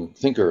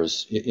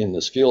thinkers in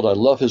this field. I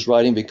love his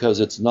writing because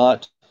it's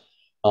not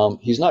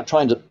He's not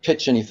trying to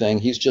pitch anything.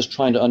 He's just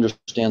trying to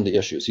understand the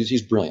issues.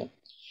 He's brilliant.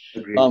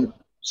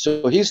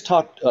 So he's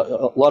talked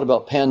a lot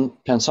about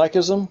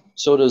panpsychism.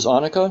 So does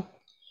Annika.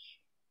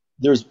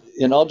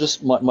 And I'll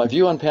just, my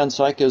view on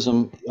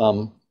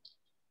panpsychism,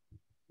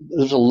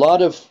 there's a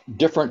lot of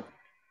different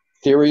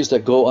theories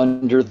that go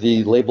under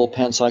the label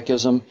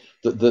panpsychism.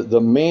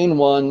 The main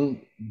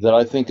one that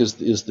I think is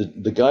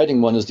the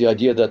guiding one is the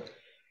idea that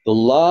the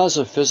laws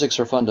of physics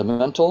are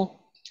fundamental,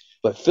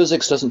 but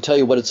physics doesn't tell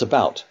you what it's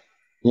about.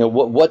 You know,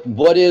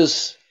 what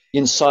is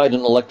inside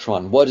an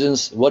electron? What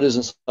is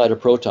inside a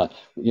proton?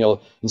 You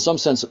know, in some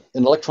sense,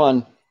 an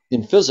electron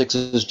in physics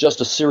is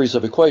just a series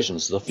of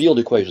equations, the field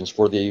equations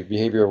for the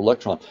behavior of an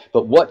electron.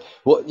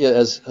 But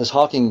as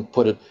Hawking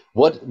put it,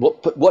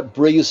 what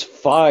breathes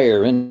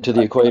fire into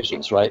the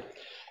equations, right?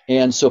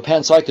 And so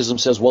panpsychism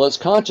says, well, it's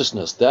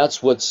consciousness.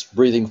 That's what's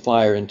breathing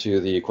fire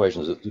into the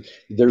equations.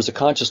 There's a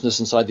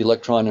consciousness inside the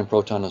electron and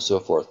proton and so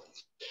forth.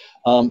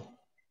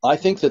 I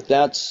think that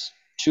that's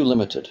too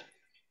limited.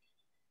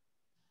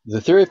 The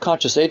theory of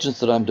conscious agents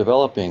that I'm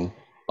developing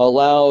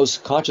allows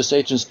conscious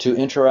agents to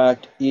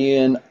interact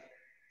in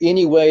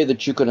any way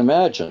that you can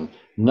imagine,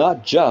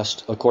 not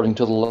just according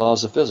to the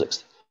laws of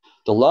physics.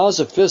 The laws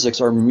of physics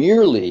are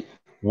merely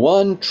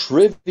one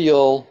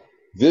trivial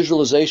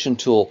visualization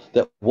tool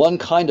that one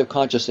kind of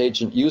conscious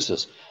agent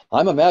uses.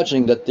 I'm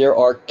imagining that there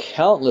are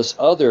countless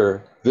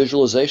other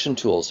visualization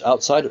tools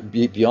outside,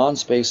 beyond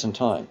space and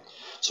time.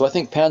 So I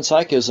think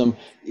panpsychism,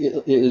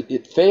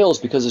 it fails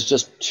because it's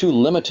just too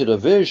limited a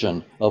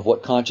vision of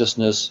what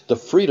consciousness, the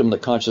freedom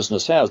that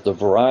consciousness has, the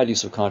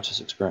varieties of conscious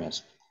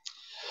experience.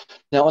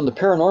 Now, on the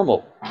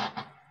paranormal,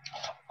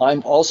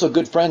 I'm also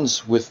good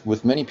friends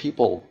with many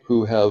people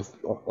who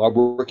are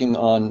working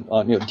on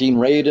Dean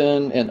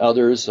Radin and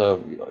others,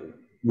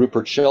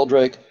 Rupert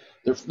Sheldrake.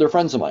 They're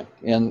friends of mine,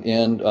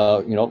 and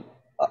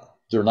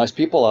they're nice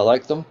people. I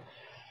like them,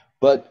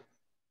 but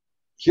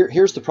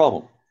here's the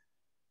problem.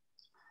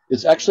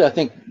 It's actually, I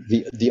think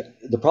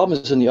the problem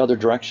is in the other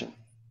direction.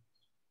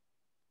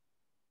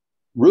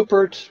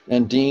 Rupert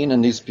and Dean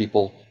and these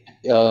people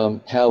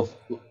have.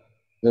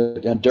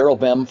 And Daryl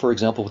Bem, for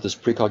example, with his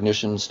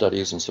precognition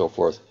studies and so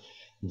forth,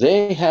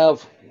 they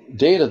have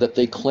data that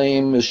they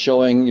claim is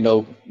showing,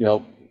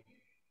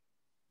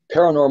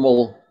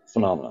 paranormal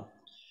phenomena.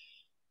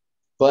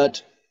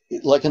 But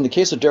like in the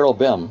case of Daryl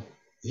Bem,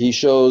 he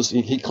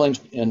claims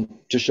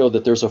to show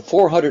that there's a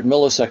 400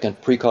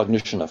 millisecond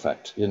precognition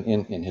effect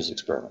in his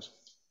experiments.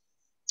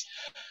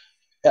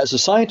 As a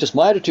scientist,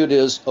 my attitude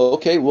is,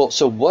 okay, well,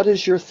 so what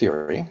is your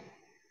theory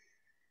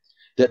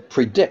that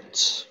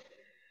predicts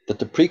that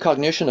the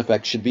precognition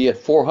effect should be at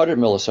 400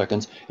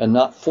 milliseconds and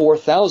not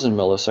 4,000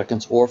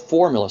 milliseconds or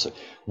 4 milliseconds?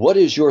 What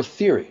is your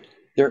theory?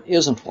 There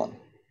isn't one.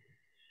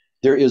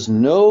 There is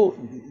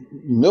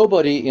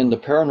nobody in the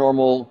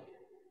paranormal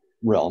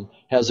realm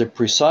has a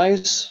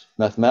precise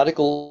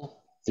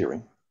mathematical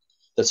theory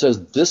that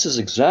says this is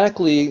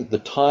exactly the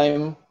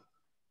time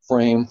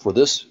frame for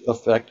this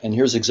effect, and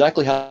here's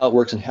exactly how it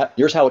works, and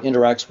here's how it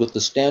interacts with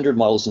the standard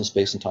models in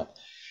space and time.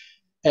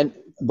 And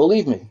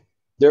believe me,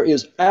 there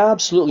is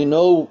absolutely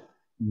no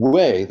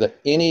way that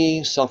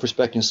any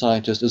self-respecting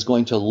scientist is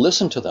going to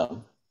listen to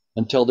them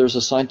until there's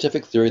a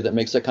scientific theory that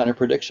makes that kind of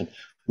prediction.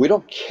 We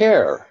don't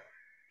care.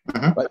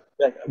 Right?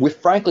 We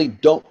frankly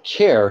don't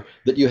care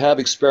that you have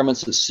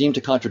experiments that seem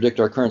to contradict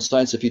our current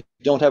science if you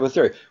don't have a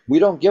theory. We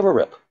don't give a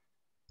rip.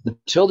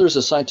 Until there's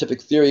a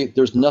scientific theory,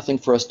 there's nothing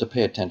for us to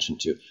pay attention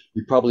to.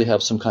 You probably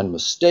have some kind of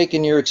mistake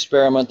in your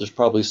experiment. There's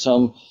probably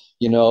some,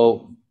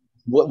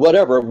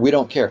 whatever, we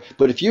don't care.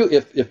 But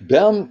if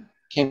Bem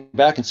came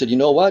back and said, you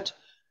know what,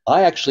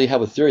 I actually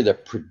have a theory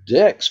that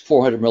predicts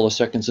 400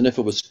 milliseconds, and if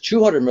it was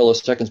 200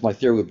 milliseconds, my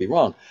theory would be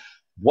wrong.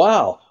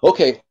 Wow,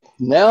 okay,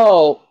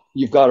 now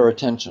you've got our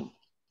attention.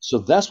 So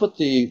that's what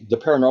the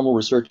paranormal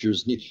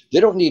researchers need.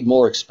 They don't need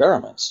more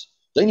experiments.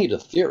 They need a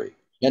theory.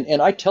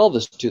 And I tell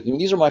this to them,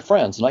 these are my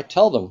friends, and I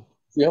tell them,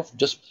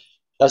 just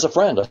as a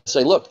friend, I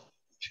say, look,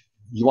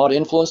 you want to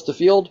influence the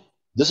field?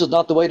 This is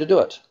not the way to do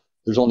it.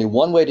 There's only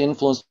one way to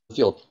influence the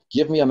field.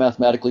 Give me a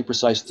mathematically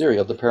precise theory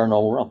of the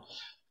paranormal realm.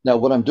 Now,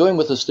 what I'm doing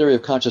with this theory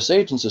of conscious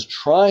agents is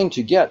trying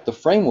to get the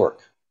framework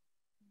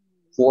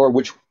for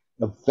which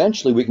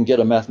eventually we can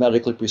get a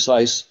mathematically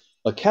precise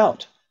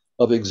account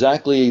of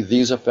exactly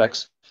these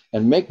effects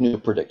and make new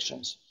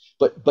predictions.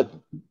 But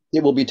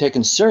it will be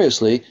taken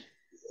seriously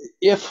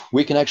if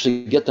we can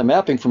actually get the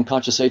mapping from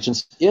conscious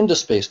agents into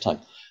space-time.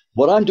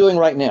 What I'm doing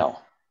right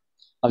now,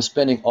 I'm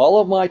spending all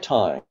of my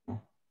time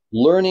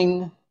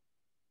learning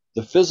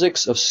the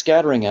physics of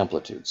scattering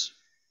amplitudes.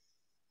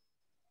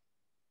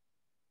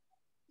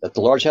 At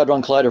the Large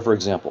Hadron Collider, for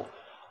example,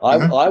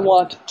 I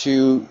want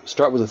to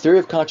start with a theory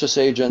of conscious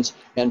agents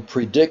and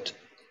predict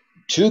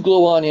 2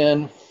 gluon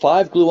in,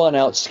 5 gluon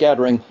out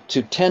scattering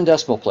to 10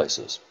 decimal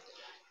places.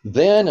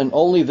 Then and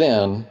only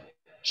then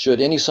should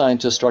any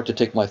scientist start to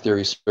take my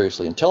theory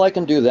seriously. Until I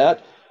can do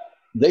that,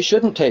 they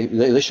shouldn't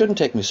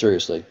take me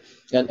seriously.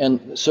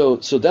 And so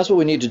that's what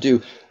we need to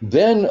do.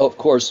 Then, of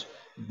course,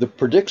 the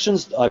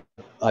predictions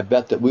I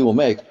bet that we will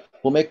make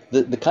will make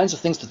the kinds of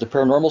things that the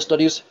paranormal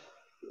studies,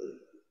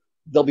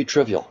 they'll be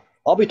trivial.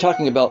 I'll be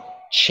talking about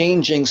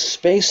changing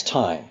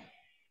space-time,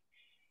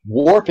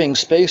 warping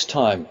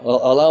space-time,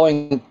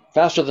 allowing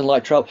faster than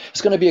light travel.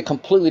 It's going to be a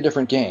completely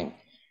different game.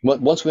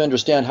 Once we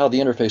understand how the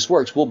interface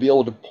works, we'll be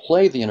able to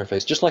play the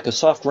interface, just like a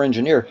software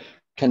engineer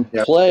can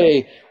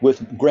play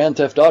with Grand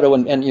Theft Auto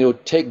and you know,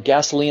 take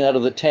gasoline out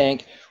of the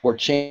tank or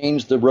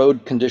change the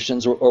road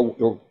conditions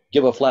or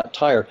give a flat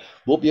tire.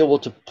 We'll be able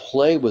to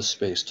play with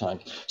space-time.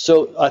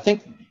 So I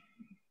think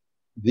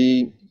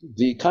the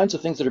kinds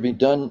of things that are being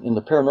done in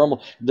the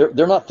paranormal,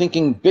 they're not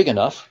thinking big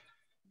enough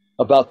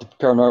about the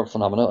paranormal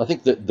phenomena. I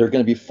think that they're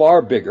going to be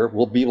far bigger.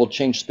 We'll be able to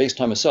change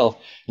space-time itself,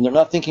 and they're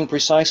not thinking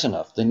precise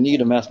enough. They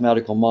need a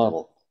mathematical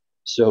model.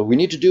 So we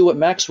need to do what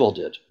Maxwell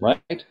did,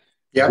 right?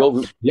 Yeah.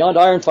 Go beyond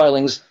iron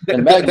filings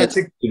and magnets.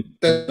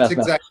 That's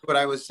exactly what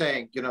I was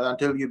saying. You know,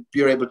 until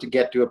you're able to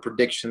get to a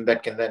prediction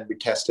that can then be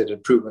tested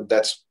and proven,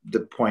 that's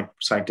the point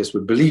scientists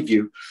would believe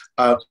you.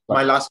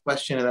 My last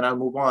question, and then I'll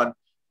move on.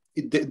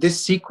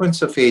 This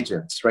sequence of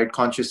agents, right,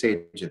 conscious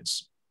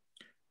agents,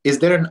 is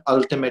there an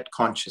ultimate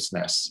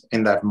consciousness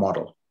in that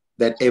model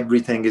that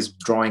everything is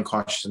drawing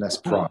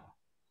consciousness from?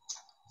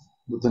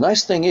 The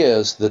nice thing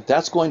is that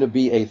that's going to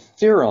be a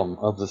theorem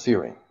of the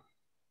theory.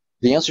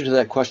 The answer to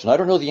that question, I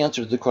don't know the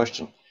answer to the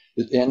question.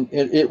 And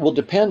it will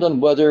depend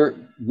on whether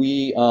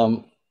we,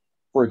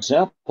 for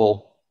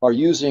example, are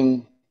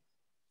using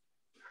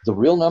the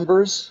real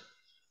numbers,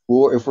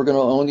 or if we're going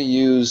to only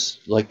use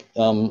like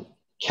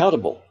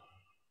countable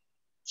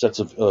sets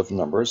of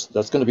numbers.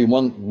 That's going to be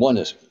one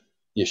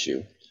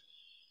issue.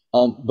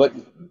 But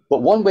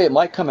one way it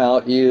might come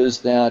out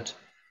is that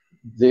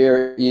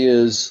maybe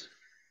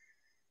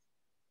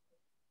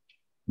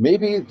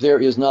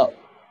there is not.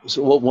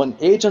 So when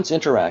agents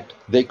interact,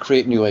 they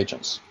create new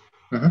agents.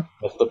 Mm-hmm.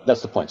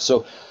 That's the point.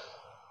 So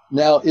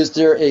now, is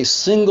there a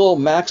single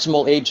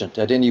maximal agent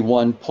at any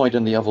one point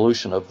in the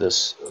evolution of the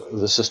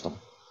system?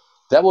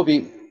 That will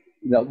be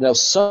now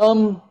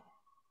some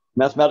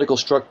mathematical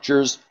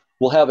structures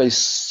will have a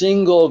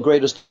single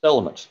greatest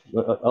element,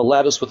 a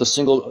lattice with a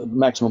single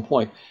maximum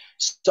point.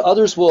 So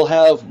others will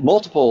have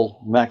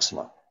multiple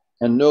maxima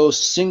and no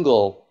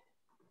single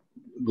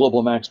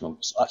global maximum.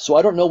 So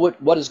I don't know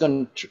what is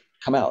going to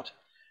come out.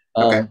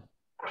 Okay.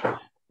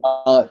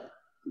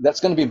 That's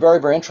going to be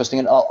very, very interesting.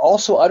 And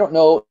also, I don't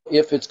know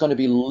if it's going to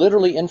be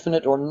literally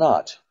infinite or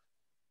not.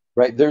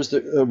 Right? There's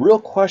a real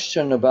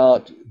question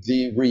about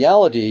the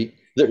reality.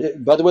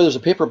 By the way, there's a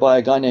paper by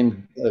a guy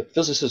named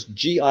physicist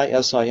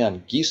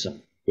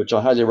Geisen, which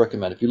I highly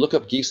recommend. If you look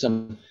up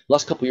Geisen,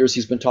 last couple of years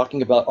he's been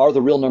talking about, are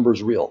the real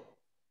numbers real?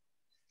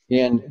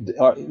 And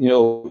you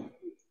know,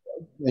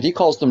 and he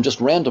calls them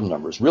just random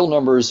numbers. Real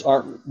numbers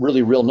aren't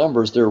really real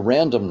numbers; they're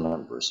random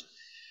numbers.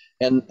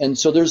 And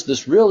so there's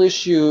this real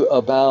issue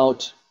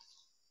about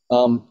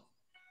when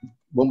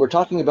we're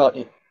talking about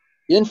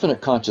infinite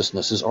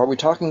consciousnesses, when we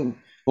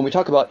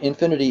talk about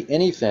infinity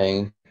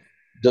anything,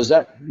 does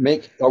that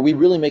are we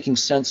really making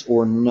sense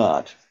or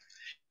not?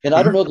 And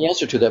I don't know the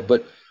answer to that,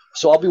 but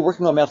so I'll be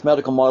working on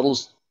mathematical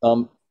models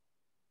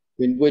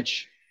in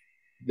which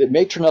it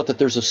may turn out that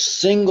there's a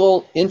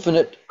single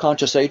infinite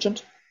conscious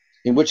agent,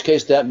 in which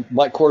case that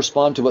might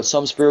correspond to what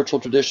some spiritual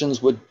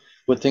traditions would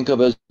think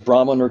of as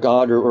Brahman or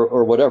God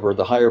or whatever,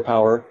 the higher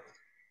power.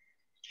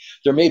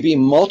 There may be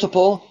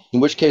multiple, in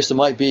which case it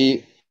might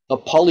be a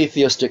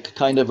polytheistic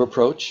kind of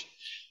approach.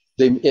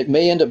 It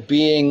may end up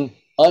being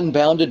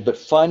unbounded but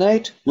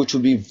finite, which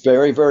would be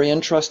very, very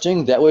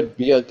interesting. That would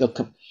be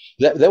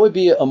that would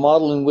be a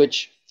model in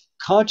which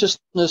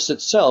consciousness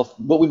itself,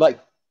 what we might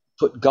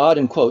put God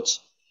in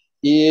quotes,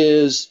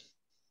 is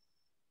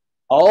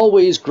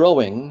always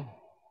growing,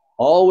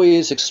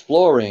 always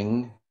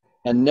exploring,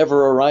 and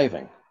never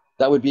arriving.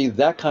 That would be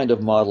that kind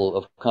of model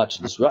of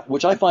consciousness,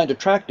 which I find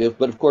attractive.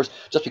 But of course,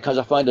 just because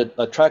I find it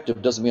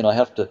attractive doesn't mean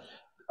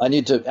I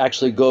need to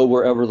actually go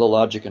wherever the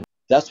logic and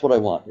that's what I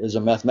want, is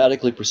a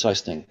mathematically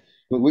precise thing.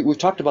 We've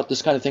talked about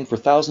this kind of thing for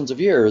thousands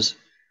of years,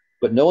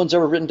 but no one's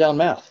ever written down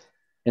math.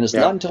 And it's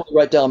not until we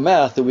write down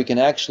math that we can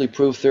actually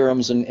prove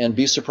theorems and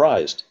be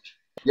surprised.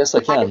 Yes,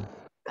 I can.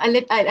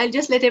 I'll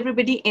just let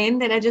everybody in.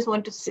 Then I just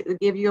want to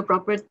give you a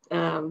proper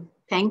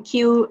thank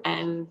you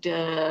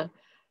and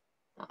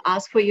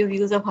ask for your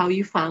views of how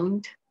you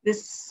found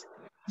this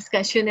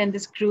discussion and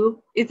this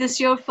group. Is this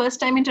your first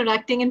time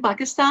interacting in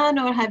Pakistan,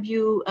 or have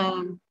you?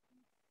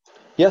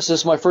 Yes,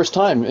 this is my first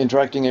time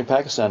interacting in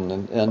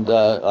Pakistan, and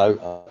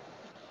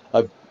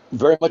I've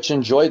very much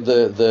enjoyed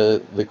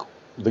the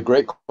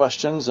great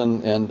questions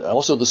and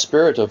also the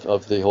spirit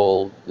of the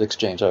whole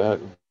exchange. I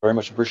very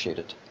much appreciate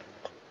it.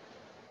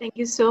 Thank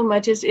you so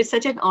much. It's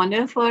such an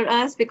honor for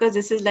us, because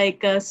this is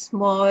like a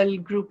small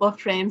group of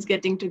friends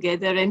getting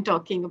together and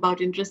talking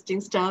about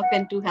interesting stuff,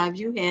 and to have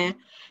you here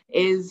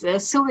is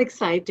so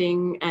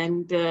exciting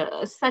and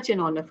such an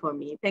honor for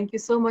me. Thank you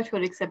so much for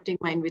accepting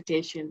my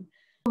invitation.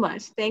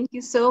 Thank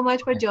you so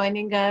much for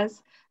joining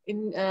us.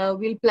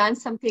 We'll plan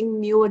something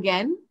new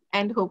again,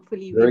 and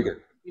hopefully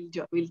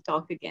we'll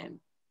talk again.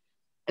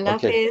 Allah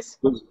Hafiz.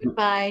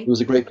 Goodbye. It was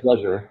a great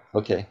pleasure.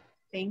 Okay.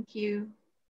 Thank you.